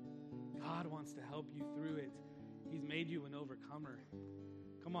 God wants to help you through it. He's made you an overcomer.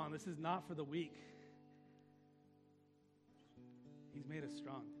 Come on, this is not for the weak. He's made us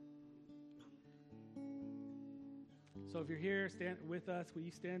strong. So if you're here, stand with us. Will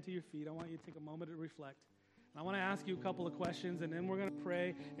you stand to your feet? I want you to take a moment to reflect. And I want to ask you a couple of questions, and then we're going to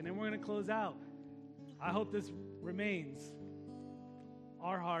pray, and then we're going to close out. I hope this remains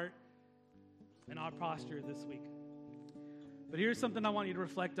our heart and our posture this week. But here's something I want you to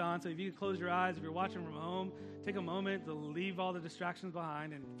reflect on. So if you could close your eyes, if you're watching from home, take a moment to leave all the distractions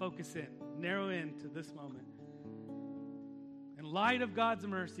behind and focus in, narrow in to this moment. In light of God's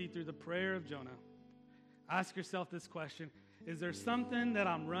mercy through the prayer of Jonah, ask yourself this question: is there something that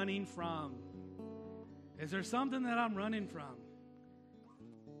I'm running from? Is there something that I'm running from?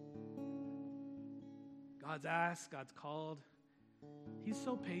 God's asked, God's called. He's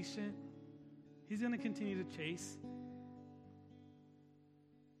so patient. He's going to continue to chase.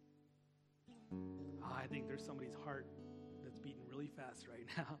 I think there's somebody's heart that's beating really fast right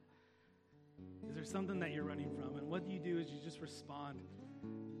now. Is there something that you're running from? And what you do is you just respond.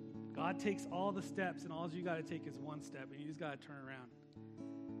 God takes all the steps, and all you got to take is one step, and you just got to turn around.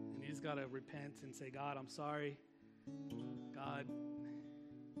 And you just got to repent and say, God, I'm sorry. God,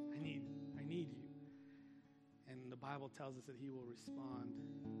 I need you. And the Bible tells us that he will respond.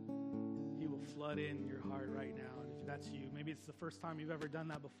 He will flood in your heart right now. And if that's you, maybe it's the first time you've ever done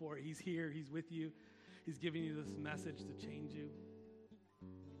that before. He's here. He's with you. He's giving you this message to change you.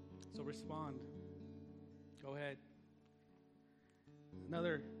 So respond. Go ahead.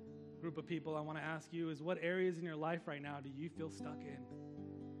 Another group of people I want to ask you is, what areas in your life right now do you feel stuck in?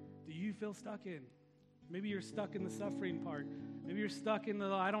 Do you feel stuck in? Maybe you're stuck in the suffering part. Maybe you're stuck in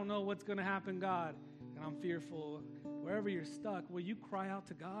the, I don't know what's going to happen, God, and I'm fearful. Wherever you're stuck, will you cry out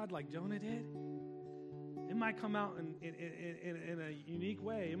to God like Jonah did? It might come out in a unique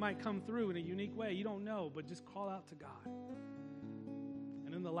way. It might come through in a unique way. You don't know, but just call out to God.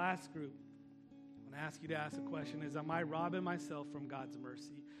 And in the last group, I'm going to ask you to ask the question is, am I robbing myself from God's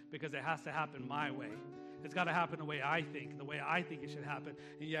mercy? Because it has to happen my way. It's got to happen the way I think it should happen.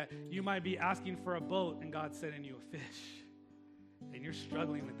 And yet, you might be asking for a boat, and God's sending you a fish. And you're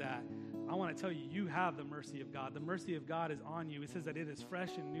struggling with that. I want to tell you, you have the mercy of God. The mercy of God is on you. It says that it is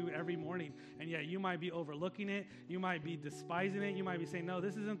fresh and new every morning. And yet you might be overlooking it. You might be despising it. You might be saying, no,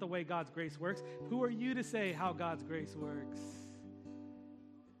 this isn't the way God's grace works. Who are you to say how God's grace works?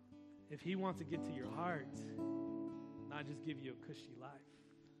 If he wants to get to your heart, not just give you a cushy life,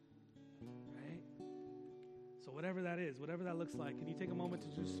 right? So whatever that is, whatever that looks like, can you take a moment to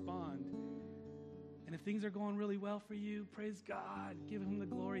just respond? And if things are going really well for you, praise God. Give him the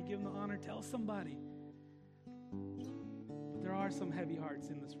glory, give him the honor. Tell somebody. But there are some heavy hearts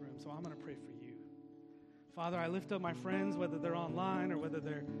in this room, so I'm going to pray for you. Father, I lift up my friends, whether they're online or whether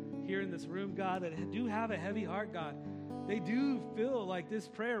they're here in this room, God, that do have a heavy heart, God. They do feel like this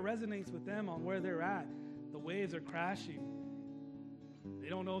prayer resonates with them on where they're at. The waves are crashing. They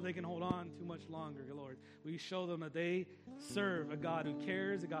don't know if they can hold on too much longer, Lord. We show them that they serve a God who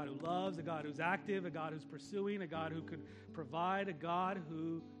cares, a God who loves, a God who's active, a God who's pursuing, a God who could provide, a God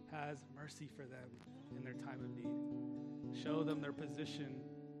who has mercy for them in their time of need. Show them their position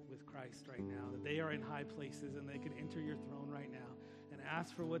with Christ right now, that they are in high places and they can enter your throne right now and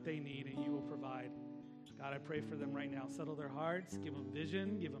ask for what they need and you will provide. God, I pray for them right now. Settle their hearts, give them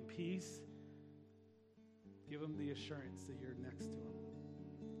vision, give them peace, give them the assurance that you're next to them.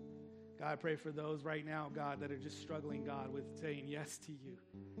 God, I pray for those right now, God, that are just struggling, God, with saying yes to you.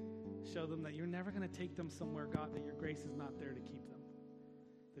 Show them that you're never going to take them somewhere, God, that your grace is not there to keep them,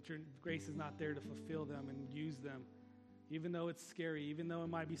 that your grace is not there to fulfill them and use them, even though it's scary, even though it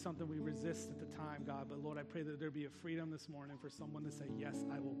might be something we resist at the time, God. But, Lord, I pray that there be a freedom this morning for someone to say, yes,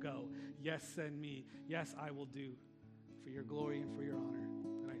 I will go. Yes, send me. Yes, I will do for your glory and for your honor,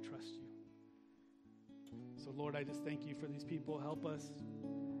 and I trust you. So, Lord, I just thank you for these people. Help us.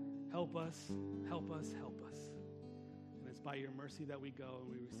 Help us, help us, help us. And it's by your mercy that we go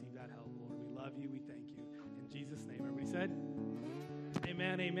and we receive that help, Lord. We love you. We thank you. In Jesus' name, everybody said,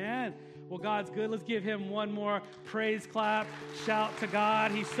 amen, amen. Well, God's good. Let's give him one more praise clap. Shout to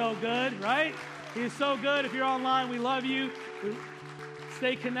God. He's so good, right? He is so good. If you're online, we love you.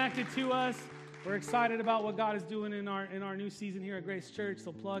 Stay connected to us. We're excited about what God is doing in our new season here at Grace Church.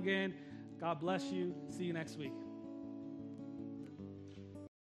 So plug in. God bless you. See you next week.